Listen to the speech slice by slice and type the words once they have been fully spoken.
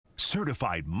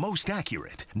certified most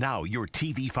accurate. Now your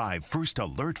TV5 First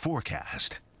Alert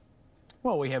forecast.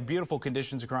 Well, we have beautiful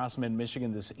conditions across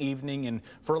mid-Michigan this evening, and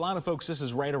for a lot of folks, this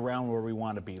is right around where we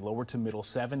want to be. Lower to middle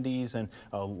 70s and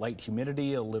light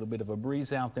humidity, a little bit of a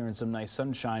breeze out there and some nice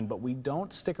sunshine, but we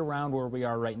don't stick around where we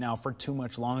are right now for too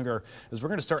much longer, as we're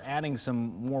going to start adding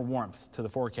some more warmth to the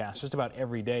forecast just about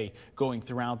every day going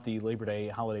throughout the Labor Day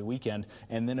holiday weekend.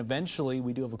 And then eventually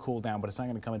we do have a cool down, but it's not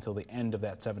going to come until the end of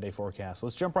that 7-day forecast.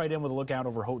 Let's jump right in with a look out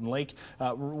over Houghton Lake,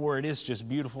 where it is just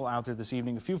beautiful out there this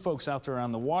evening. A few folks out there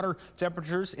on the water.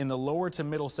 Temperatures in the lower to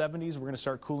middle 70s. We're going to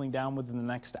start cooling down within the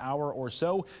next hour or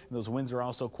so. And those winds are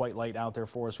also quite light out there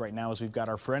for us right now, as we've got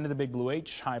our friend of the Big Blue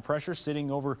H, high pressure,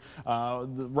 sitting over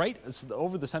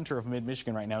over the center of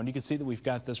mid-Michigan right now. And you can see that we've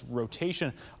got this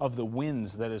rotation of the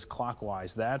winds that is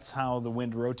clockwise. That's how the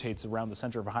wind rotates around the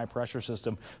center of a high pressure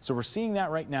system. So we're seeing that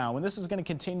right now. And this is going to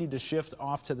continue to shift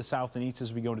off to the south and east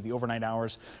as we go into the overnight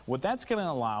hours. What that's going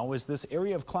to allow is this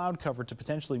area of cloud cover to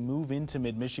potentially move into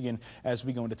mid-Michigan as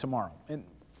we go into tomorrow. And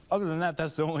other than that,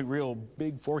 that's the only real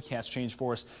big forecast change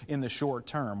for us in the short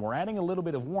term. We're adding a little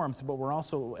bit of warmth, but we're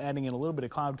also adding in a little bit of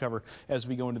cloud cover as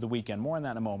we go into the weekend. More on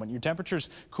that in a moment. Your temperatures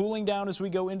cooling down as we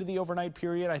go into the overnight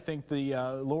period. I think the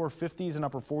lower 50s and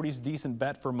upper 40s, decent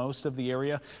bet for most of the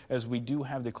area, as we do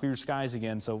have the clear skies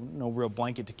again, so no real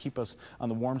blanket to keep us on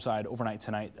the warm side overnight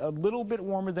tonight. A little bit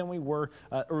warmer than we were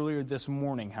earlier this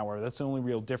morning, however. That's the only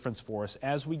real difference for us.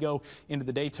 As we go into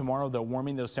the day tomorrow, though,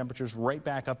 warming those temperatures right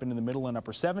back up into the middle and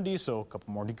upper 70s. So a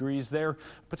couple more degrees there,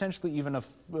 potentially even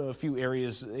a few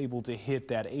areas able to hit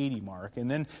that 80 mark. And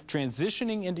then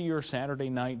transitioning into your Saturday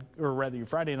night, or rather your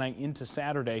Friday night into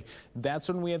Saturday, that's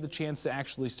when we have the chance to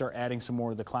actually start adding some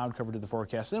more of the cloud cover to the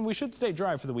forecast. And we should stay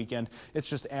dry for the weekend. It's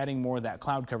just adding more of that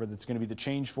cloud cover that's going to be the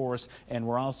change for us. And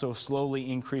we're also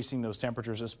slowly increasing those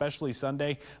temperatures, especially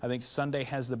Sunday. I think Sunday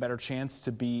has the better chance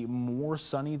to be more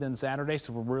sunny than Saturday,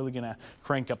 so we're really going to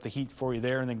crank up the heat for you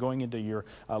there. And then going into your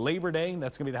Labor Day,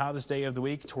 that's going to be the hottest day of the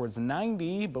week, towards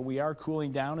 90, but we are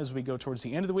cooling down as we go towards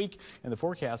the end of the week, and the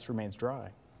forecast remains dry.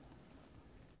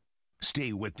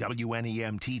 Stay with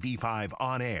WNEM TV5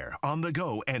 on air, on the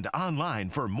go, and online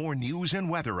for more news and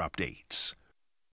weather updates.